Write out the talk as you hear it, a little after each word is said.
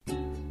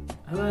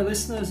Hello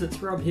listeners,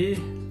 it's Rob here.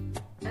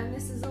 And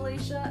this is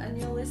Alicia, and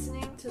you're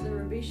listening to the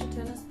Rabisha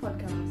Tennis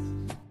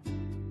Podcast.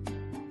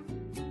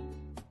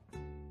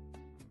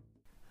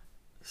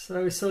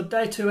 So we saw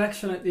day 2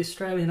 action at the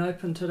Australian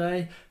Open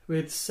today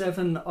with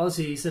 7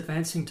 Aussies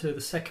advancing to the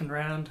second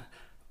round,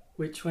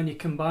 which when you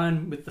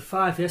combine with the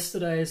 5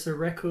 yesterday is a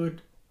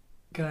record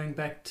going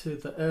back to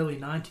the early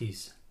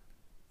 90s.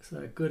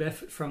 So good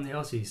effort from the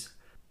Aussies.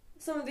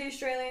 Some of the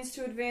Australians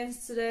to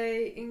advance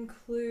today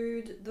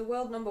include the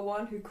world number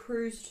 1 who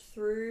cruised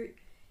through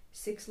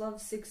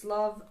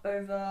 6-love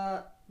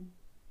over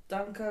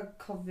Danka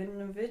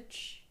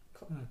Kovinovic.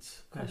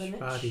 That's Ash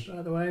Barty,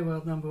 by the way,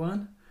 world number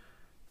 1.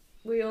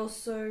 We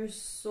also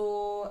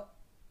saw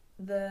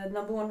the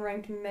number 1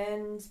 ranked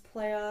men's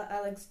player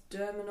Alex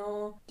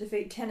Derminor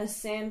defeat Tennis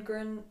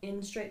Sandgren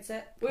in straight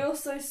set. We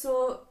also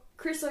saw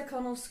Chris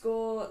O'Connell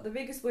score the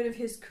biggest win of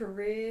his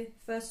career,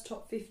 first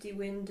top 50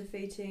 win,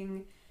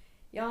 defeating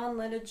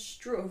Jan-Lennard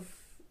Struff,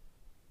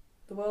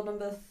 the world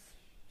number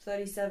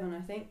 37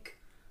 I think,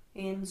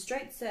 in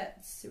straight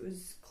sets. It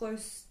was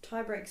close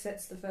tie-break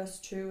sets the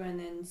first 2 and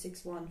then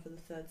 6-1 for the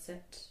third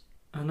set.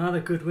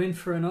 Another good win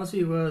for an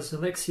Aussie was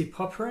Alexei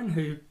Popyrin,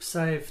 who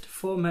saved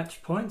 4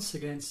 match points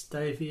against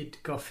David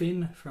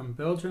Goffin from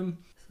Belgium.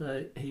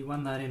 So he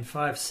won that in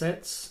 5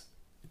 sets.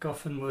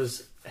 Goffin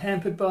was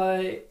hampered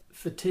by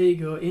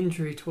fatigue or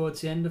injury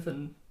towards the end of it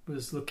and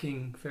was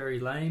looking very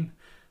lame.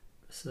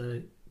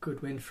 So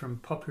good win from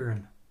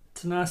Popyrin.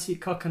 Thanasi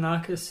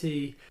Kokkinakis,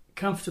 he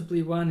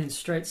comfortably won in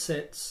straight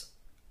sets,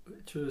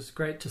 which was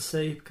great to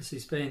see because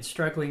he's been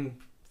struggling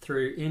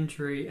through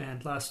injury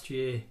and last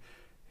year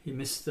he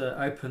missed the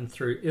Open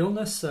through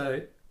illness,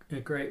 so a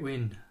great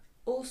win.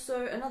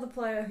 Also, another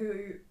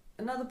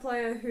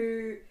player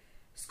who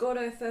scored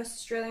her first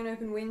Australian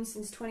Open win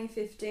since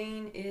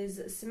 2015 is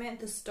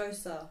Samantha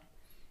Stosur.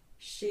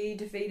 She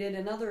defeated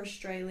another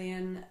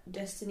Australian,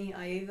 Destiny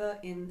Aieva,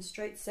 in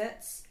straight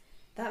sets.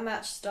 That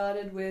match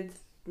started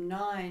with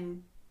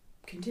 9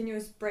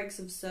 continuous breaks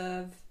of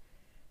serve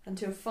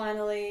until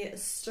finally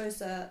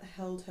Stosur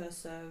held her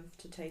serve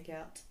to take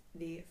out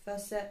the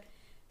first set.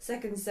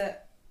 Second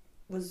set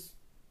was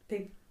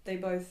they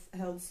both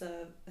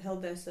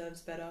held their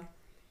serves better,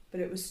 but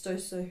it was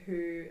Stosur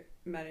who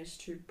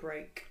managed to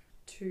break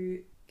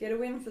to get a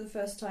win for the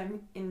first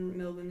time in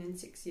Melbourne in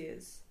 6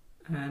 years.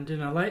 And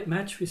in a late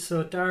match we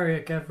saw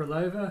Daria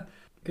Gavrilova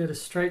get a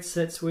straight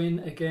sets win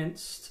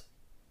against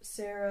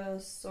Sarah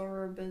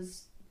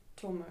Sorribes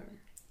Tormo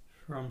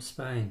from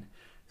Spain.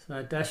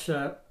 So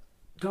Dasha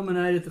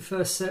dominated the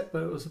first set,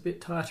 but it was a bit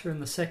tighter in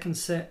the second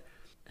set.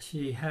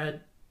 She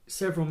had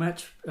several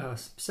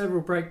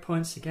break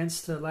points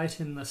against her late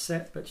in the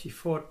set, but she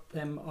fought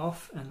them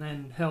off and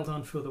then held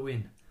on for the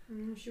win.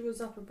 She was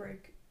up a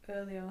break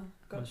earlier,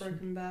 got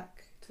broken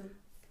back to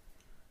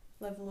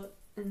level it,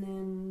 and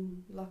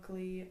then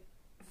luckily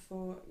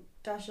for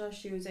Dasha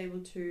she was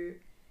able to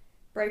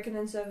break and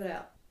then serve it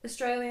out.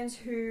 Australians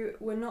who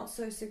were not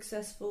so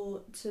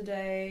successful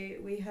today,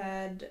 we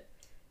had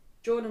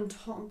Jordan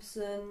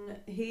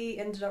Thompson. He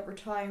ended up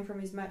retiring from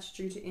his match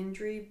due to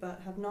injury,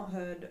 but have not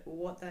heard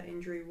what that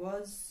injury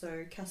was,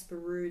 so Casper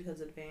Ruud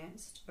has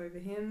advanced over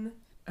him.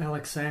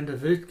 Alexander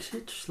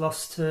Vucic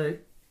lost to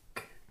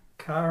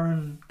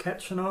Karen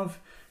Khachanov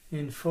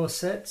in 4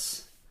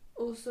 sets.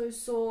 Also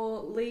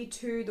saw Lee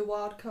 2, the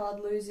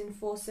wildcard, lose in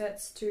 4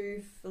 sets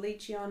to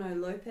Feliciano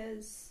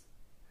Lopez.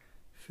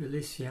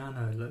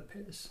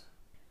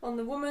 On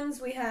the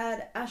women's, we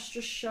had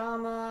Astra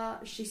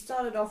Sharma. She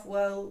started off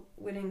well,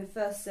 winning the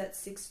first set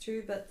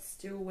 6-2, but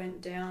still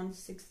went down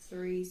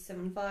 6-3,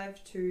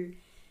 7-5 to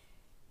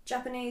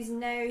Japanese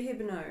Nao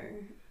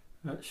Hibino.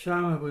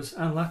 Sharma was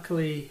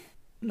unluckily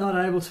not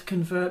able to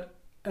convert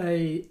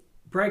a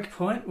break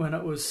point when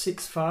it was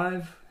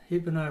 6-5.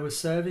 Hibino was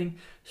serving.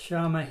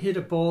 Sharma hit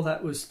a ball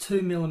that was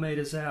 2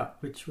 millimetres out,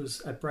 which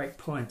was a break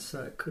point,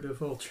 so it could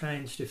have all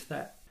changed if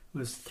that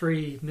was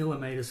 3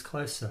 millimetres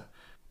closer.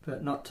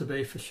 But not to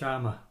be for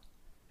Sharma.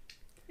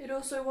 It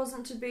also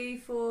wasn't to be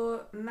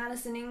for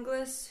Madison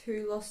Inglis,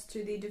 who lost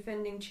to the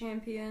defending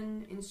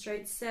champion in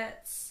straight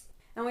sets.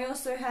 And we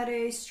also had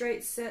a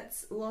straight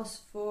sets loss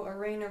for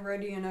Arina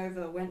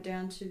Rodionova, went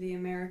down to the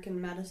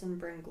American Madison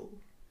Brengle.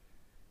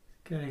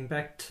 Going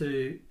back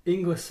to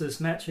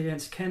Inglis's match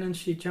against Kennan,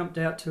 she jumped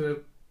out to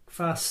a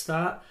fast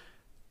start,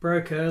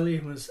 broke early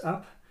and was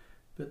up,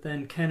 but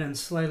then Kennan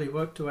slowly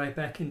worked her way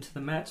back into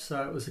the match,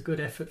 so it was a good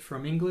effort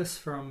from Inglis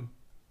from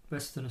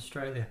Western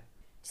Australia.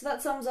 So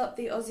that sums up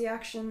the Aussie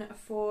action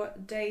for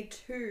day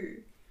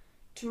 2.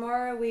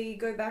 Tomorrow we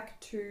go back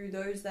to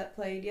those that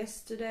played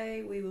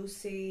yesterday. We will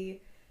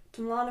see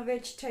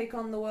Tomljanovic take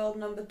on the world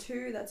number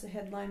 2. That's a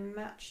headline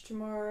match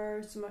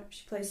tomorrow.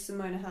 She plays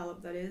Simona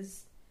Halep, that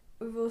is.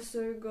 We've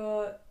also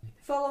got,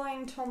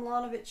 following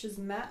Tomljanovic's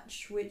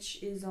match,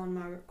 which is on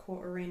Margaret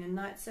Court Arena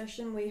night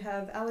session, we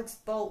have Alex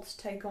Bolt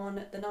take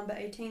on the number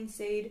 18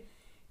 seed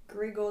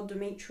Grigor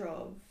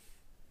Dimitrov.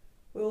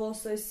 We'll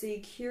also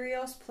see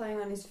Kyrgios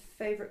playing on his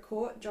favourite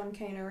court, John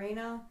Cain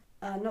Arena.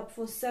 Not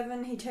before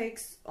 7, he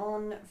takes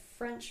on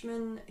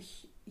Frenchman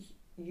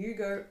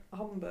Hugo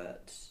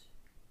Humbert.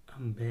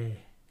 Humbert.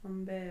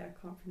 Humbert, I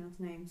can't pronounce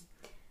names.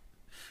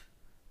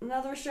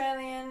 Another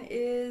Australian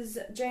is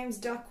James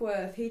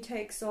Duckworth. He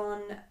takes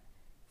on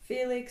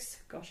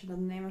Felix, gosh,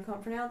 another name I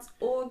can't pronounce,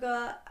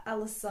 Auger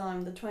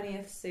Aliassime, the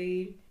 20th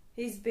seed.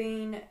 He's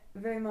been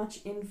very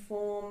much in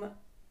form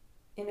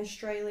in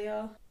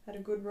Australia. Had a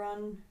good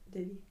run,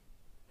 did he?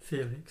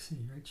 Felix, he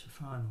reached the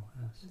final.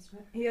 Yes. That's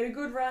right. He had a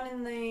good run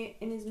in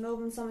his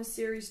Melbourne Summer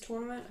Series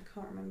tournament. I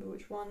can't remember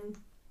which one.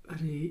 But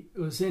he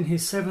was in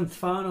his 7th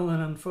final,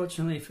 and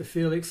unfortunately for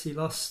Felix, he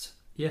lost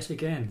yet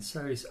again.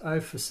 So he's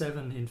 0 for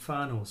 7 in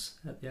finals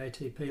at the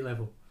ATP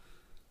level.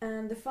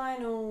 And the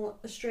final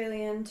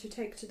Australian to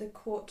take to the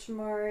court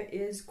tomorrow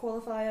is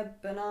qualifier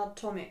Bernard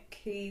Tomic.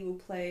 He will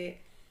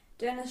play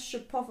Denis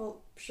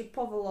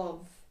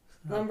Shapovalov,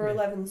 number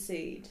 11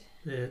 seed.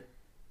 Yeah,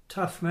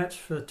 tough match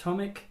for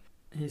Tomic.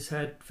 He's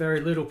had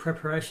very little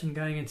preparation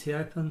going into the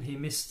Open. He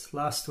missed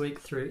last week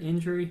through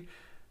injury,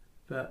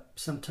 but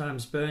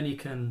sometimes Bernie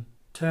can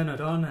turn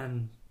it on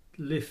and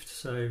lift,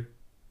 so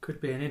could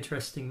be an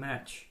interesting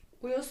match.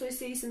 We also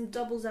see some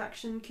doubles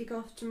action kick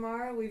off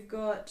tomorrow. We've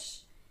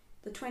got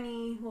the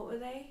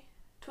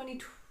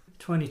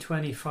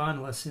 2020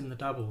 finalists in the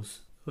doubles,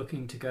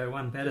 looking to go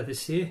one better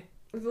this year.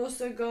 We've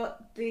also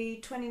got the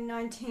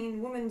 2019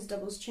 women's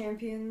doubles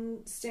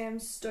champion Sam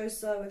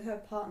Stosur with her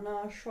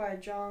partner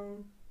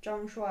Zhang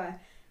Shuai,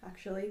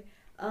 actually.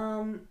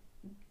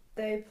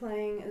 They're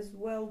playing as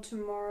well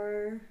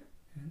tomorrow.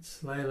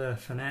 It's Leila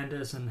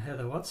Fernandez and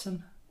Heather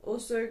Watson.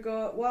 Also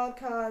got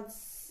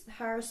wildcards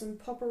Harrison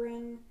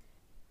Popperin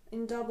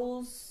in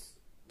doubles,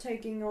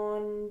 taking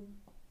on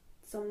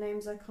some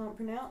names I can't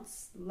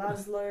pronounce.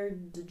 Laszlo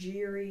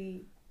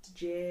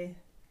Djere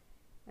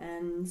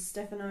and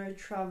Stefano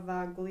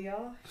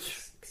Travaglia.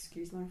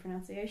 Excuse my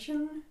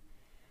pronunciation.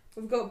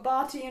 We've got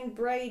Barty and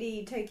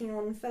Brady taking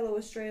on fellow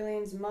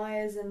Australians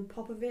Myers and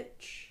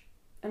Popovich.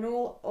 An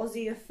all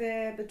Aussie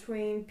affair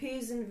between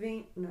Piers and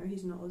Venus. No,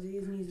 he's not Aussie,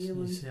 he's New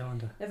Zealand. New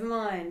Zealander. Never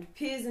mind.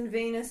 Piers and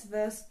Venus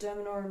versus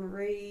Derminor and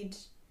Reed.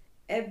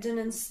 Ebden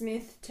and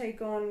Smith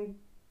take on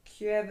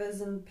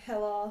Cuevas and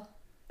Pella.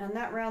 And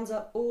that rounds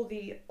up all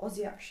the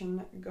Aussie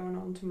action going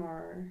on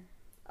tomorrow.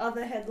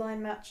 Other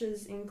headline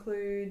matches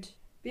include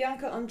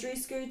Bianca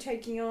Andreescu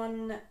taking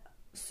on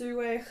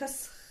Sue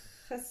Hus,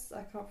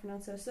 I can't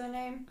pronounce her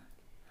surname.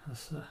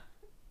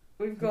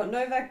 We've got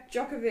Novak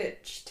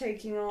Djokovic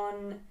taking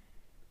on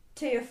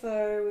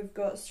TFO. We've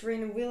got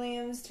Serena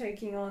Williams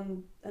taking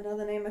on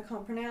another name I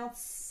can't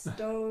pronounce.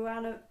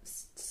 Stojanovic.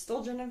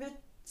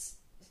 This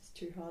is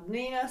too hard.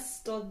 Nina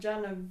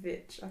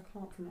Stojanovic. I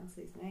can't pronounce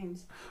these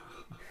names.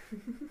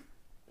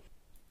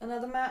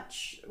 Another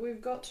match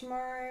we've got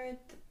tomorrow.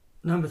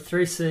 Number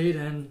 3 seed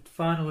and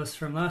finalist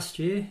from last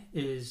year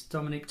is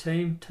Dominic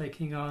Thiem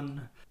taking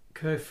on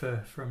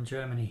Kofer from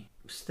Germany.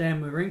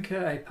 Stan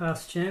Wawrinka, a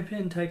past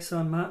champion, takes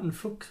on Martin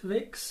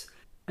Fuchsvix,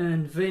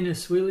 and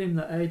Venus Williams,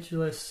 the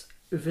ageless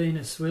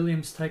Venus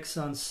Williams, takes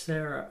on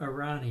Sarah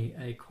Arani,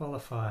 a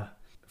qualifier.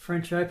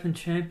 French Open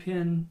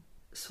champion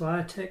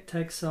Swiatek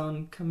takes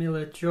on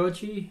Camila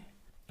Giorgi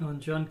on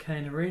John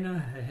Cain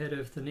Arena ahead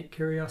of the Nick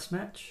Kyrgios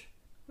match.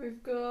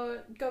 We've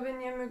got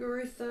Govinya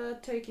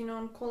Muguruza taking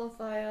on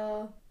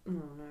qualifier.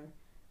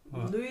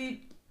 What?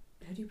 Louis.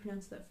 How do you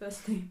pronounce that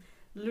first name?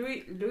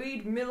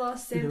 Louis Miller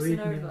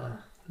Samsonova.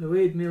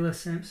 Louis Miller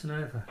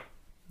Samsonova.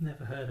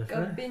 Never heard of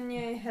her.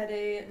 Govinya had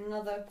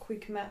another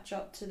quick match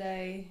up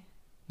today,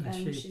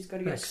 and she's got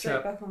to get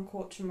straight back on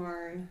court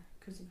tomorrow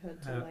because of her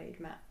delayed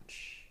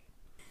match.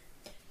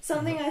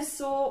 Something I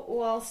saw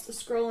whilst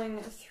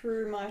scrolling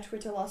through my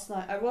Twitter last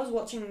night. I was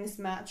watching this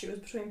match. It was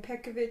between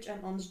Pekovic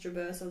and Ons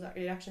Jabeur. So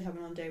it actually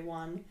happened on day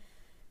one.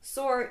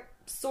 Saw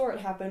it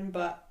happen,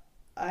 but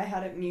I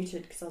had it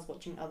muted because I was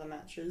watching other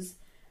matches.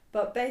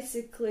 But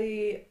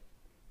basically,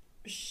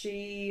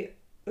 she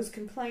was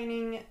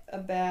complaining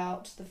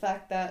about the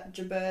fact that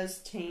Jabeur's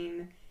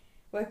team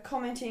were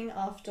commenting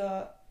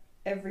after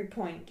every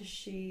point.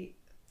 She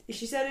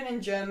said it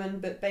in German,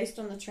 but based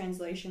on the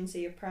translation,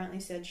 she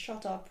apparently said,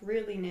 "Shut up,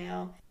 really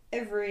now.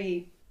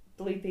 Every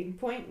bleeping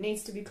point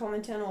needs to be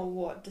commented or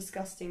what?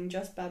 Disgusting,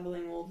 just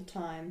babbling all the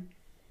time."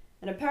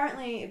 And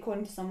apparently,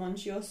 according to someone,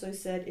 she also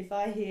said, "If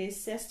I hear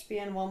Cest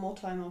bien one more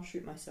time, I'll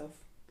shoot myself."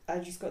 I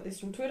just got this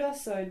from Twitter,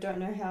 so I don't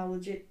know how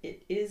legit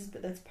it is,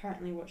 but that's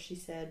apparently what she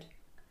said.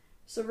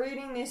 So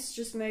reading this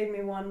just made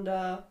me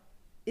wonder,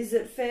 is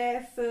it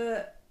fair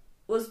for...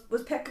 Was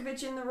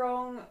Pekovic in the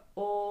wrong,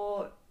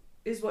 or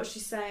is what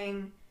she's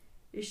saying,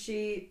 is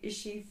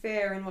she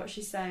fair in what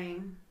she's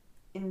saying,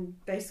 in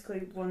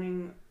basically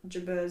wanting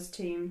Jabeur's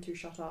team to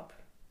shut up?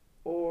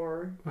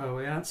 Or... Well,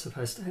 we aren't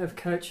supposed to have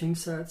coaching,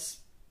 so it's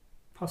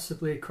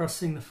possibly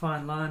crossing the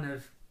fine line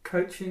of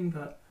coaching,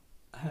 but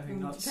having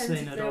not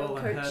seen it all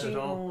and heard it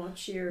all, or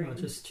cheering. Or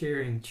just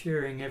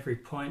cheering every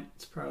point,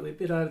 it's probably a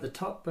bit over the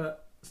top,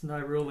 but there's no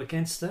rule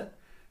against it.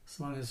 As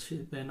long as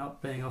they're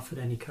not being offered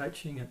any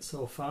coaching, it's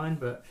all fine,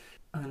 but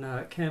I know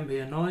it can be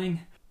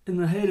annoying. In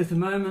the heat of the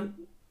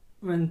moment,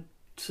 when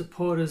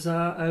supporters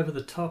are over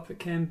the top, it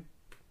can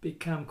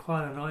become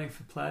quite annoying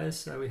for players,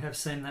 so we have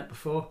seen that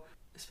before,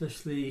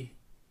 especially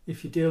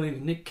if you're dealing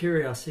with Nick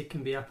Kyrgios. He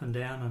can be up and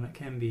down, and it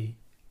can be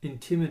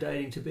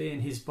intimidating to be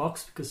in his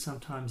box because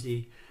sometimes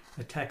he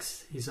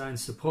attacks his own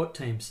support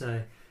team,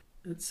 so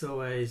it's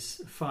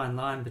always a fine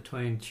line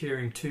between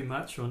cheering too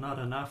much or not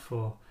enough,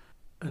 or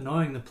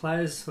annoying the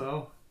players.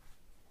 Well,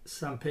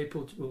 some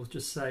people will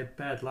just say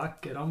bad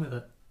luck, get on with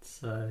it.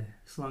 So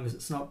as long as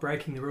it's not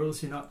breaking the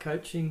rules, you're not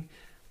coaching,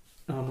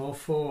 I'm all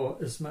for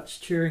as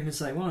much cheering as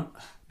they want.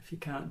 If you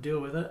can't deal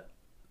with it,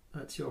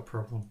 that's your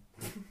problem.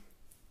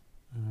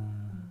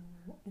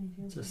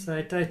 Just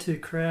say day 2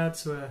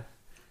 crowds were,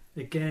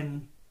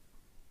 again,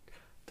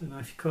 don't know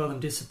if you call them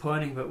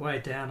disappointing, but way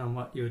down on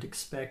what you would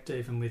expect,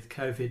 even with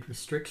COVID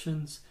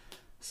restrictions.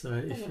 So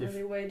it wasn't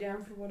really way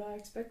down from what I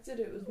expected.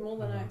 It was more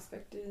than I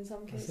expected in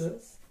some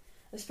cases.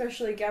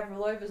 Especially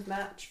Gavrilova's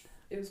match.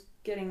 It was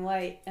getting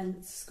late,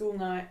 and school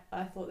night,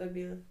 I thought there'd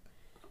be a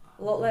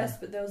lot less,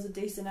 but there was a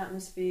decent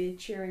atmosphere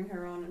cheering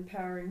her on and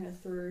powering her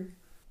through.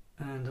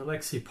 And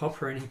Alexei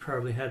Popyrin, he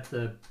probably had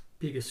the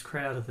biggest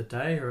crowd of the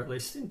day, or at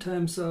least in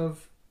terms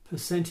of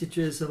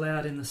percentages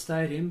allowed in the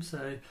stadium.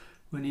 So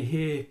when you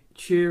hear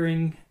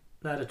cheering,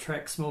 that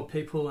attracts more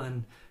people,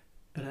 and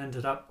it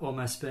ended up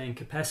almost being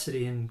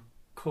capacity in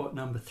court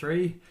number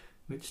 3,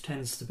 which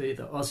tends to be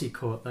the Aussie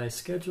court. They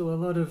schedule a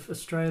lot of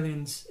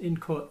Australians in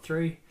court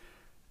 3,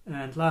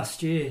 and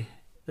last year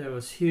there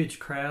was huge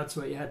crowds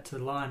where you had to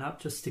line up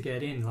just to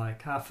get in,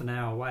 like half an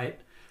hour wait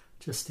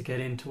just to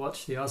get in to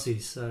watch the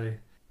Aussies. So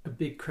a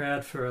big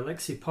crowd for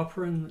Alexei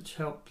Popyrin, which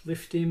helped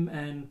lift him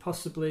and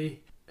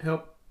possibly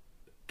help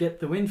get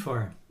the win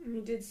for him.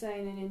 He did say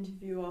in an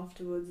interview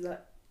afterwards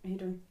that he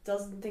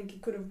doesn't think he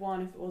could have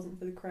won if it wasn't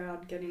for the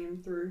crowd getting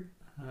him through.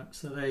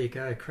 So there you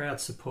go. Crowd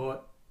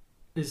support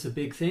is a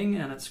big thing,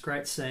 and it's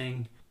great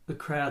seeing the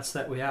crowds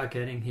that we are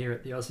getting here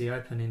at the Aussie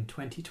Open in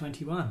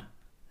 2021.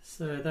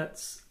 So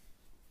that's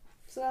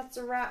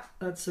a wrap.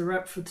 That's a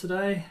wrap for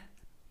today.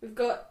 We've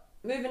got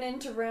moving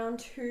into round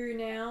 2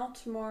 now.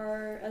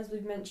 Tomorrow, as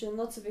we've mentioned,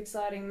 lots of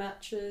exciting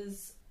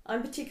matches.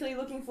 I'm particularly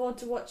looking forward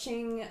to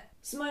watching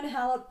Simona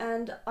Halep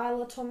and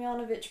Ayla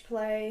Tomljanovic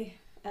play,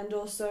 and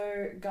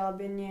also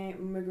Garbine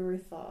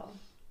Muguruza.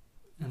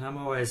 And I'm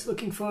always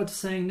looking forward to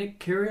seeing Nick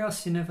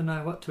Kyrgios. You never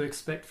know what to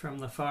expect from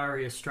the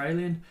fiery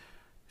Australian.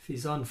 If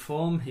he's on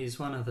form, he's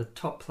one of the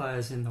top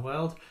players in the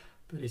world,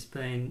 but he's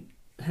been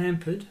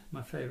hampered,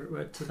 my favourite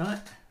word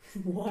tonight,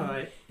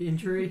 by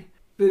injury.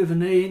 Bit of a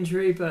knee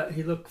injury, but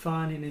he looked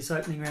fine in his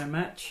opening round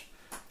match.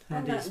 And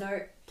on that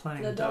note,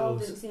 playing Nadal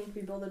doubles. didn't seem to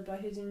be bothered by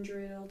his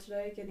injury at all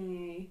today, getting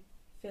a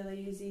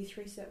fairly easy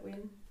 3-set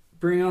win.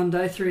 Bring on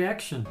day 3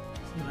 action.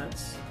 So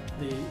that's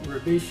the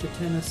Rubisha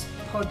Tennis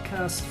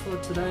podcast for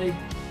today.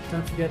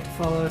 Don't forget to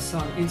follow us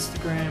on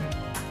Instagram,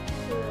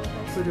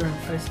 Twitter and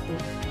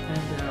Facebook,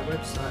 and our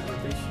website,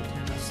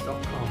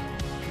 rubishatennis.com.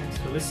 Thanks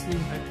for listening.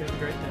 Hope you have a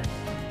great day.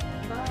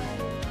 Bye.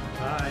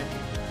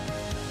 Bye.